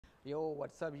Yo,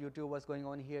 what's up YouTube? What's going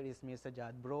on here? It's me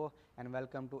Sharjah bro, and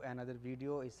welcome to another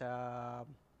video. It's a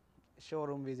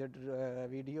showroom visit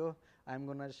video. I'm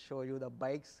gonna show you the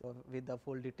bikes with the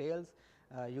full details,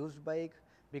 used bike,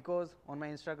 because on my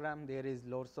Instagram there is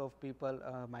lots of people,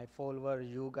 my followers,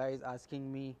 you guys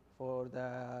asking me for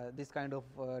this kind of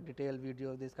detailed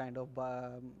videos, this kind of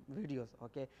videos.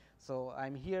 Okay, so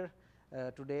I'm here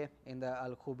today in the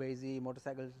Al Khubaizi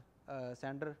motorcycle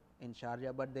center in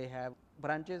Sharjah, but they have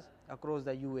branches across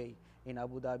the UAE in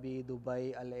Abu Dhabi,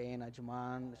 Dubai, Al Ain,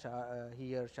 Ajman,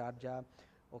 here Sharjah.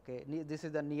 Okay, this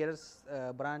is the nearest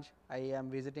branch I am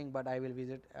visiting, but I will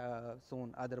visit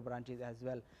soon other branches as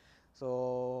well.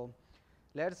 So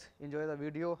let's enjoy the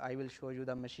video. I will show you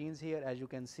the machines here. As you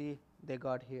can see, they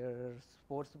got here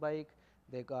sports bike,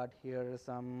 they got here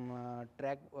some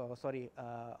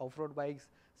off-road bikes,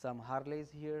 some Harleys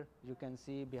here you can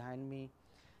see behind me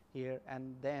here,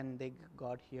 and then they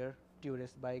got here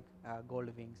tourist bike, gold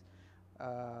wings.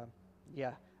 uh,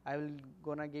 yeah, I'm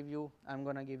gonna give you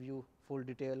full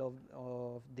detail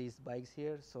of these bikes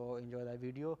here, so enjoy the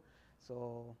video.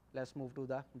 So let's move to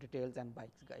the details and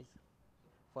bikes, guys.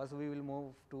 First we will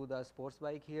move to the sports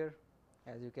bike here.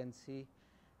 As you can see,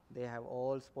 they have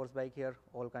all sports bike here,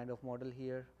 all kind of model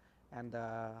here, and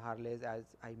the Harleys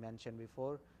as I mentioned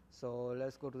before. So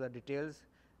let's go to the details.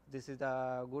 This is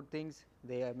the good things,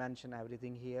 they mention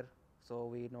everything here, so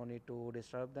we no need to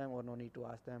disturb them or no need to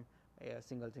ask them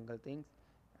single things.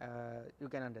 You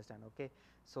can understand. Okay,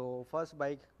 so first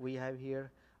bike we have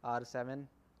here R7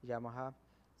 Yamaha.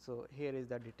 So here is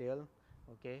the detail.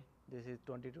 Okay, this is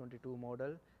 2022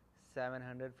 model,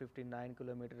 759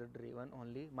 kilometer driven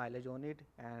only mileage on it,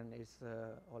 and it's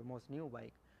almost new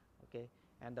bike. Okay,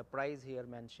 and the price here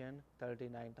mentioned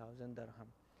 39,000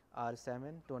 dirham.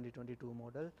 R7 2022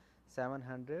 model,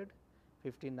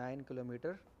 759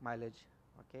 kilometer mileage.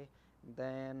 Okay,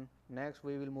 then next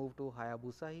we will move to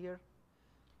Hayabusa here.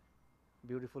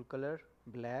 Beautiful color,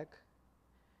 black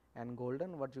and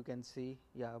golden, what you can see,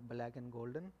 yeah, black and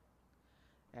golden.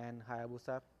 And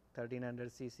Hayabusa 1300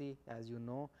 cc, as you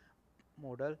know,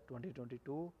 model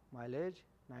 2022, mileage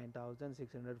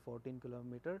 9614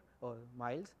 kilometer or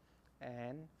miles,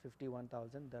 and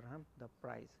 51,000 dirham the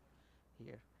price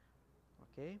here.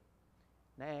 Okay,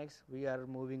 next we are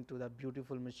moving to the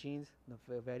beautiful machines,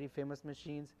 the very famous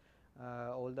machines,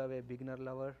 all the way beginner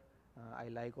lover. I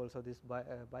like also this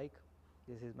bike.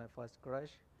 This is my first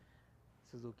crush,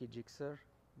 Suzuki Gixxer.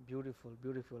 Beautiful,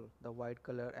 beautiful, the white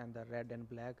color and the red and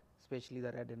black, especially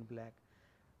the red and black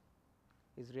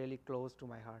is really close to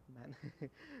my heart, man.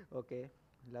 Okay,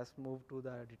 let's move to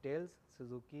the details.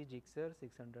 Suzuki Gixxer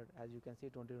 600, as you can see,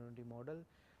 2020 model,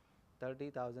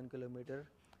 30,000 kilometer,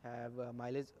 have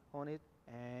mileage on it,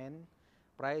 and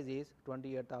price is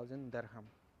 28,000 dirham.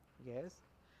 Yes,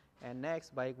 and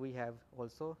next bike we have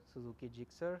also Suzuki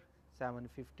Gixxer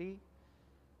 750,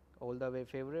 all the way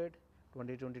favorite,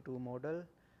 2022 model,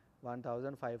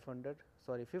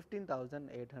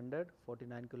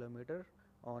 15,849 kilometer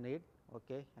on it.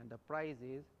 Okay, and the price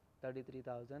is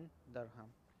 33,000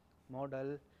 dirham.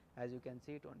 Model, as you can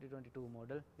see, 2022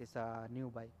 model is a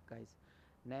new bike, guys.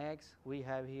 Next we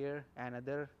have here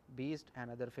another beast,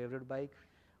 another favorite bike,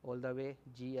 all the way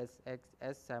GSX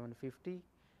S750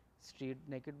 street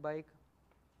naked bike,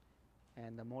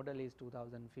 and the model is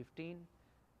 2015,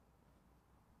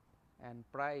 and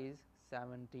price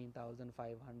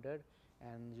 17,500,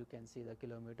 and you can see the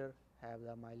kilometer have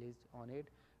the mileage on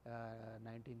it,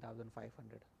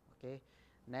 19,500. Okay,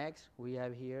 next we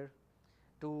have here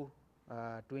two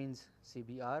twins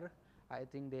CBR. I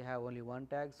think they have only one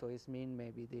tag, so it's mean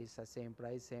maybe this is the same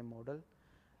price, same model,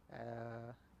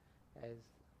 as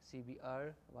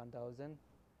CBR 1000.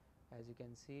 As you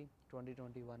can see,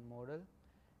 2021 model,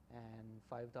 and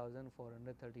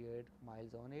 5,438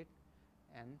 miles on it,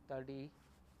 and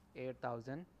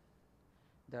 38,000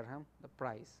 dirham the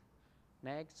price.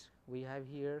 Next we have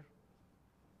here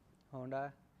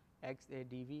Honda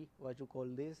XADV, what you call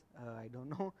this, I don't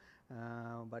know,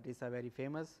 but it's a very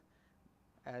famous,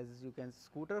 as you can,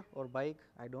 scooter or bike,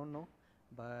 I don't know,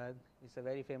 but it's a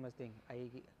very famous thing.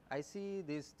 I see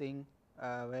this thing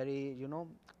very,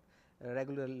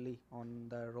 regularly on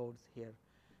the roads here.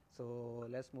 So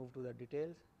let's move to the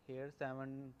details here.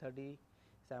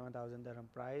 737,000 dirham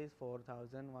price,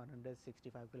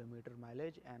 4,165 kilometer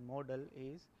mileage, and model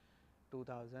is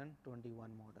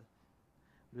 2021 model.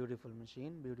 Beautiful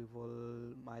machine, beautiful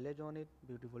mileage on it,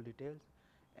 beautiful details.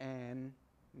 And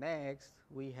next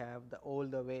we have the all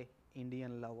the way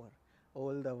Indian lover,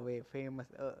 all the way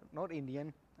famous, not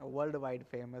Indian, worldwide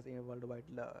famous, in worldwide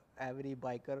every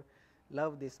biker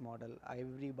love this model,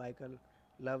 every biker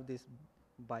love this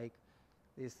bike.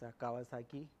 This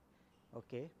Kawasaki,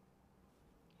 okay,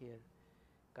 here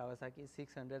Kawasaki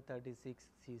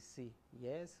 636cc,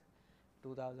 yes,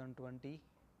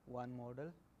 2021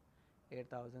 model,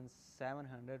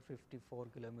 8754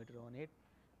 kilometer on it,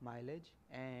 mileage,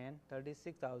 and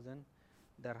 36,000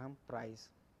 dirham price.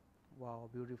 Wow,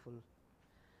 beautiful,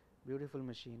 beautiful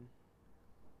machine,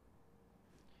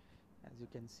 as you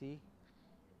can see,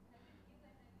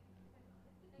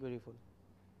 beautiful.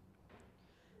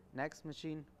 Next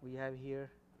machine we have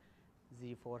here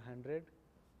Z400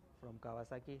 from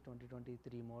Kawasaki,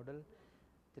 2023 model,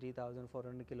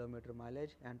 3,400 kilometer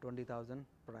mileage and 20,000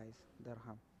 price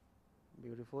dirham.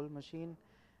 Beautiful machine,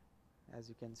 as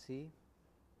you can see.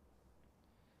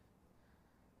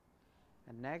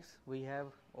 And next we have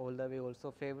all the way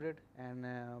also favorite and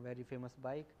very famous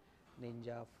bike,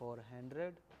 Ninja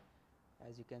 400,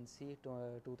 as you can see,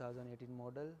 2018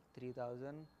 model,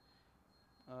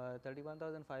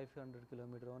 31,500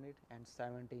 kilometer on it and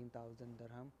 17,000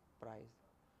 dirham price.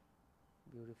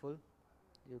 Beautiful.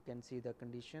 You can see the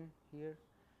condition here.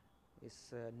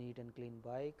 It's a neat and clean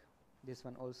bike. This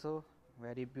one also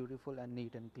very beautiful and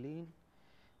neat and clean.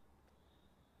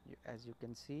 As you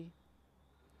can see,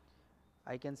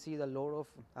 I can see the lot of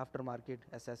aftermarket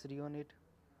accessory on it.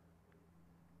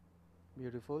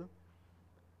 Beautiful.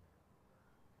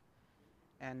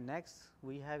 And next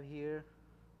we have here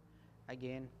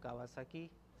again Kawasaki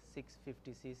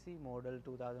 650cc model,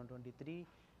 2023,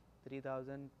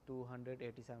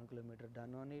 3,287 kilometer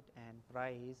done on it, and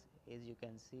price, as you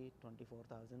can see,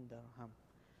 24,000 dirham.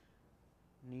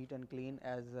 Neat and clean,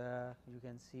 as you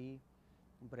can see,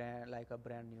 like a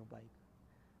brand new bike.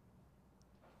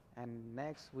 And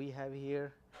next we have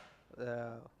here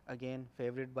again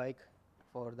favorite bike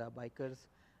for the bikers,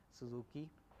 Suzuki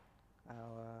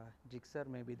Gixxer.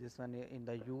 Maybe this one in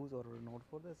the use or not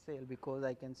for the sale, because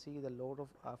I can see the lot of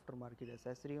aftermarket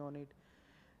accessory on it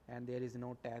and there is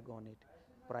no tag on it,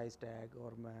 price tag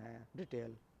or detail.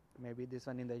 Maybe this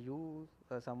one in the use,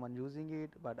 someone using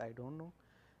it, but I don't know.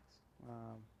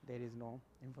 There is no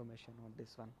information on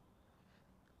this one.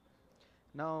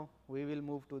 Now we will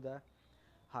move to the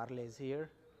Harleys here.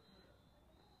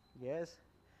 Yes,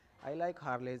 I like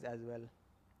Harleys as well,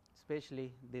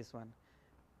 especially this one,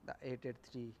 the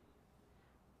 883.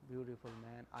 Beautiful,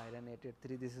 man, Iron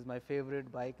 883. This is my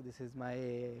favorite bike. This is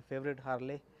my favorite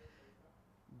Harley.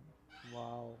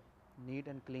 Wow, neat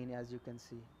and clean, as you can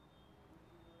see.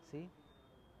 See,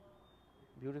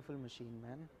 beautiful machine,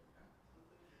 man.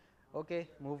 Okay,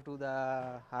 move to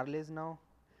the Harleys now.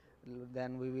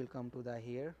 Then we will come to the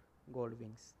here Gold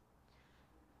Wings.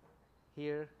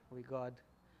 Here we got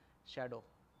Shadow,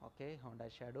 okay, Honda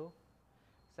Shadow,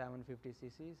 750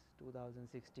 cc's,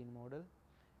 2016 model,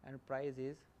 and price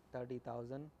is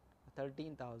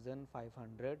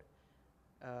 13,500.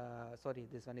 Sorry,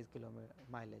 this one is kilometer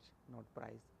mileage, not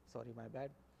price. Sorry, my bad.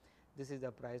 This is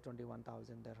the price,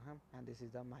 21,000 dirham, and this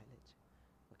is the mileage.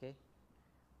 Okay,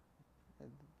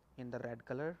 in the red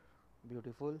color,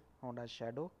 beautiful Honda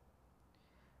Shadow,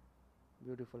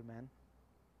 beautiful, man.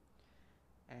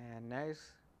 And next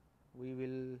we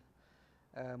will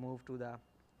move to the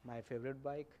my favorite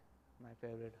bike, my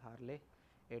favorite Harley,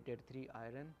 883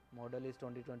 Iron. Model is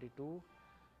 2022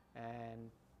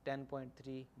 and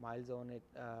 10.3 miles on it,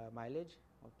 mileage.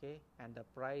 Okay, and the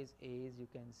price is, you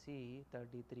can see,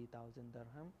 33,000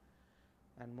 dirham,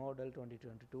 and model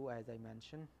 2022, as I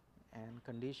mentioned, and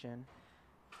condition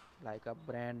like a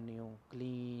brand new,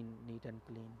 clean, neat and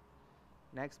clean.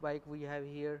 Next bike we have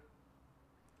here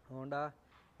Honda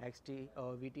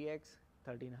VTX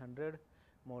 1300,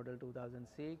 model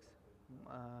 2006,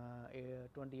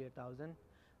 28,000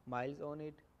 miles on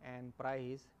it, and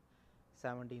price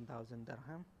 17,000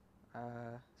 dirham.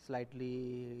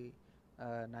 Slightly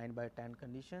 9/10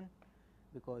 condition,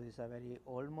 because it's a very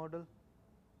old model.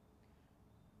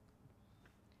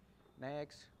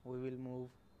 Next we will move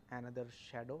another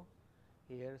Shadow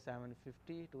here,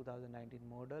 750, 2019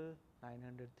 model,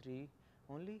 903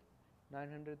 only,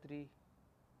 903,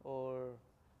 or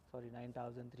sorry,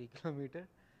 9,003 kilometer,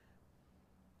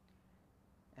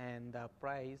 and the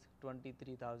price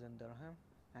 23,000 dirham,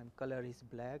 and color is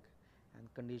black,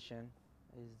 and condition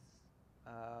is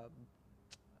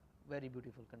very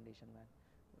beautiful condition, man.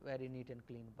 Very neat and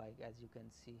clean bike, as you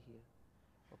can see here.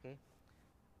 Okay,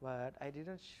 but I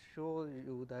didn't show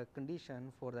you the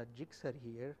condition for the Gixxer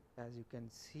here, as you can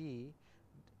see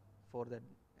for the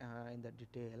in the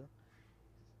detail.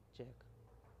 Check,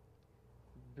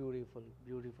 beautiful,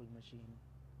 beautiful machine.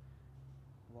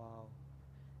 Wow.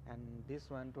 And this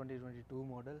one 2022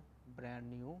 model, brand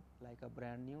new, like a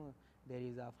brand new. There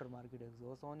is aftermarket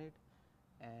exhaust on it,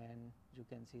 and you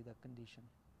can see the condition.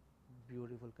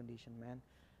 beautiful condition, man.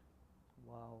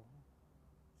 Wow,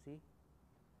 see.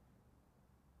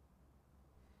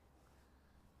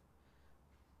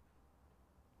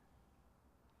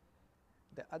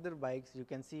 The other bikes you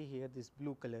can see here, this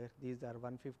blue color, these are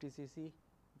 150cc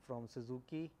from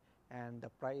Suzuki, and the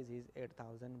price is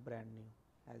 8,000 brand new,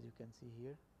 as you can see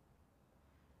here.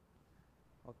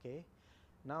 Okay,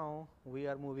 now we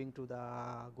are moving to the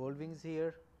gold wings.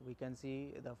 Here we can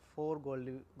see the four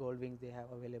gold wings they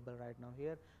have available right now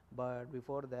here, but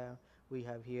before that we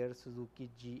have here Suzuki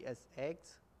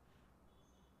GSX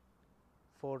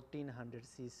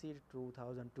 1400cc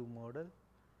 2002 model,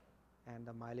 and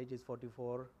the mileage is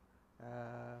 44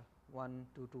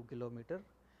 122 kilometer,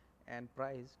 and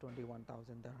price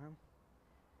 21,000 dirham.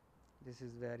 This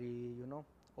is very,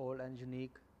 old and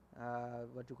unique,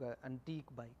 what you call antique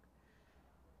bike.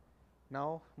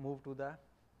 Now move to the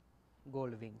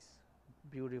gold wings.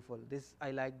 Beautiful. This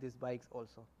I like these bikes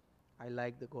also. I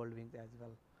like the gold wings as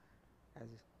well, as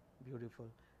beautiful.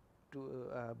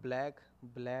 Black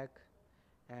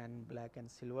and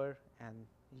silver and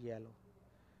yellow.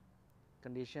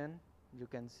 Condition you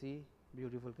can see,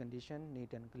 beautiful condition,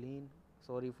 neat and clean.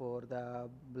 Sorry for the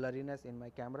blurriness in my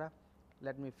camera.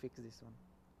 Let me fix this one.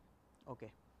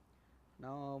 Okay,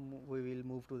 now we will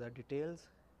move to the details.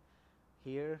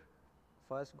 Here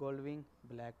first gold wing,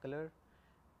 black color,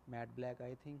 matte black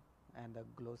I think, and the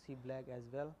glossy black as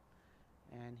well.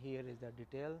 And here is the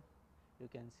detail. You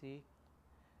can see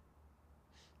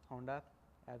Honda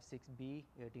F6B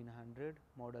 1800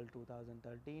 model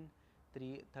 2013,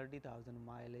 30,000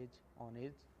 mileage on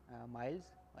its miles,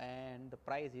 and the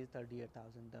price is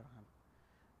 38,000 dirham.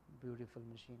 Beautiful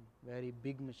machine, very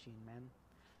big machine, man.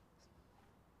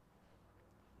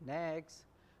 Next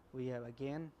we have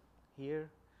again here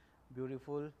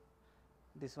beautiful.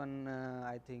 This one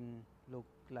I think look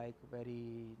like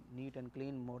very neat and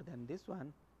clean more than this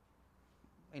one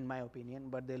in my opinion,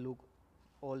 but they look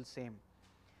all same.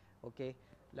 Okay,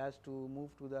 let's to move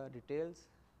to the details.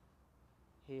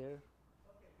 Here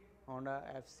Honda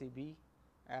FCB,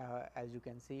 as you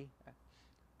can see,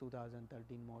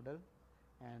 2013 model,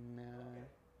 and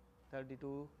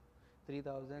 32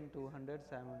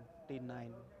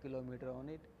 3,279 kilometer on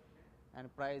it,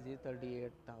 and price is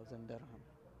 38,000 dirham.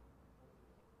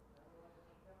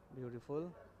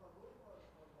 Beautiful.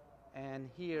 And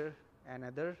here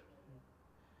another,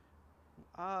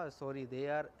 sorry, they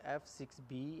are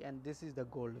F6B, and this is the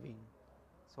gold wing.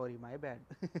 Sorry, my bad.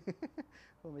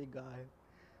 Oh my god,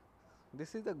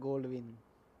 this is the gold wing.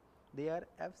 They are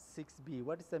F6B.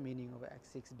 What is the meaning of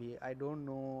X6B? I don't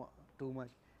know too much.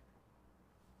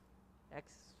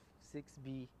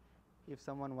 X6B. If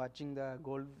someone watching the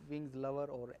gold wings lover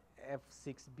or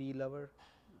F6B lover,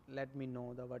 let me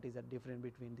know what is the difference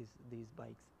between these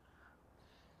bikes.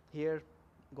 Here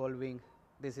gold wing,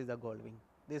 this is the gold wing,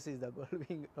 this is the gold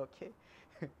wing. Okay.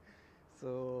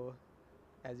 So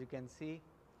as you can see,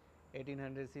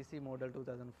 1800cc model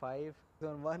 2005,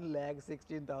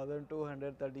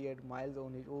 1,16,238 miles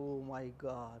on it. Oh my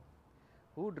god,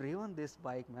 who driven this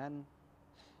bike, man?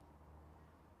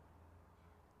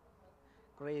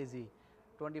 Crazy.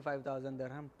 25,000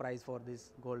 dirham price for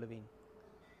this gold wing.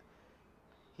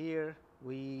 Here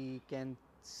we can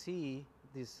see,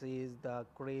 this is the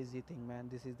crazy thing, man.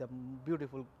 This is the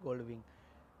beautiful gold wing.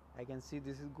 I can see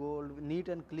this is gold, neat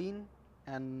and clean,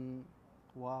 and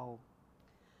wow.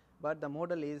 But the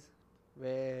model is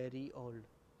very old.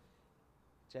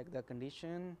 Check the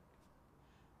condition.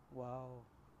 Wow.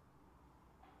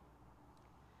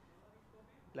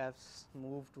 Let's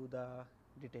move to the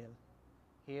detail.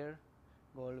 Here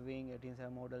gold wing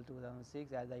 187 model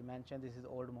 2006. As I mentioned, this is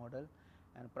old model,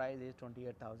 and price is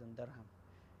 28,000 dirham.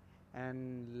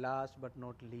 And last but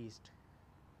not least,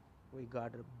 we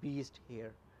got a beast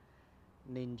here,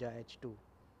 Ninja H2,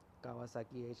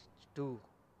 Kawasaki H2.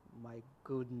 My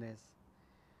goodness,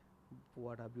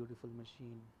 what a beautiful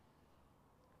machine.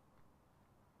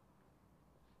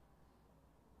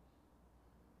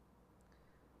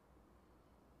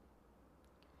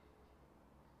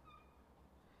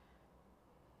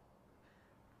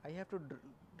 I have to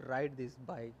ride this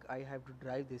bike. I have to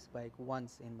drive this bike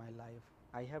once in my life.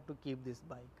 I have to keep this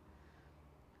bike.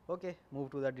 Okay,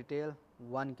 move to the detail.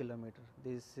 1 kilometer.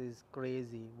 This is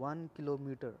crazy. 1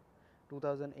 kilometer.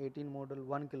 2018 model,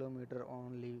 1 kilometer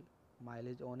only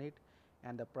mileage on it,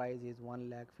 and the price is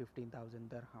 1,15,000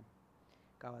 dirham.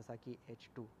 Kawasaki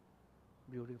H2.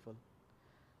 Beautiful.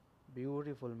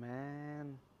 Beautiful,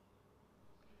 man.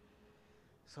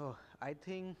 So I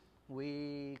think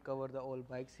we cover the all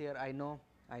bikes here. I know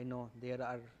there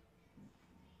are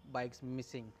bikes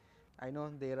missing. I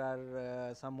know there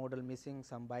are some model missing,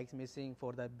 some bikes missing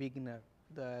for the beginner.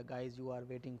 The guys you are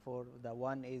waiting for, the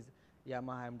one is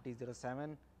Yamaha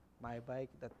MT-07, my bike.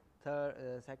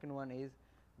 The second one is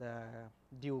the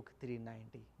Duke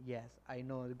 390. Yes, I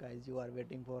know guys you are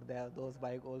waiting for those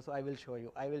bike also. I will show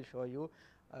you. I will show you.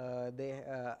 They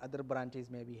other branches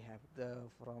maybe have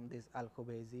from this Al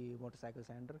Khubaizi motorcycle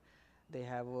center. They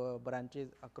have branches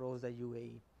across the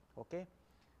UAE. Okay,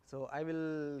 so I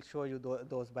will show you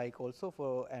those bike also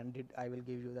for, and I will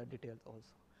give you the details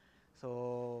also.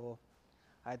 So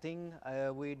I think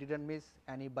we didn't miss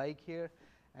any bike here,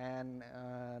 and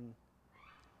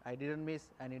I didn't miss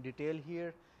any detail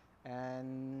here,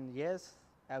 and yes,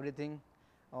 everything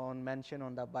on mention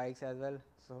on the bikes as well.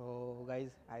 So guys,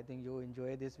 I think you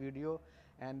enjoy this video,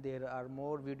 and there are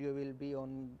more video will be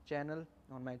on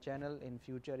my channel in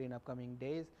future, in upcoming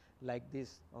days like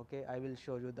this. Okay, I will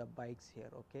show you the bikes here.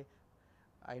 Okay,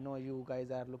 I know you guys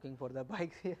are looking for the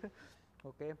bikes here.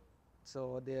 Okay,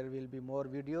 so there will be more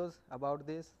videos about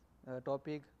this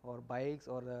topic or bikes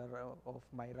or of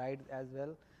my rides as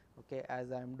well. Okay,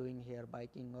 as I am doing here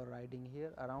biking or riding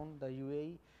here around the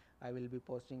UAE, I will be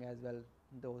posting as well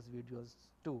those videos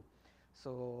too.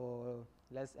 So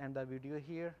let's end the video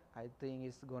here. I think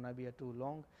it's gonna be too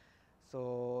long.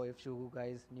 So if you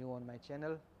guys new on my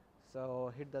channel,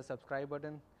 so hit the subscribe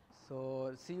button.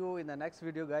 So see you in the next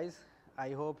video guys.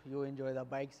 I hope you enjoy the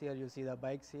bikes here, you see the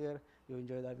bikes here, you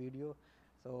enjoy the video.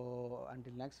 So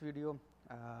until next video,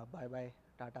 bye bye,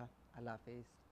 tata, Allah Hafiz.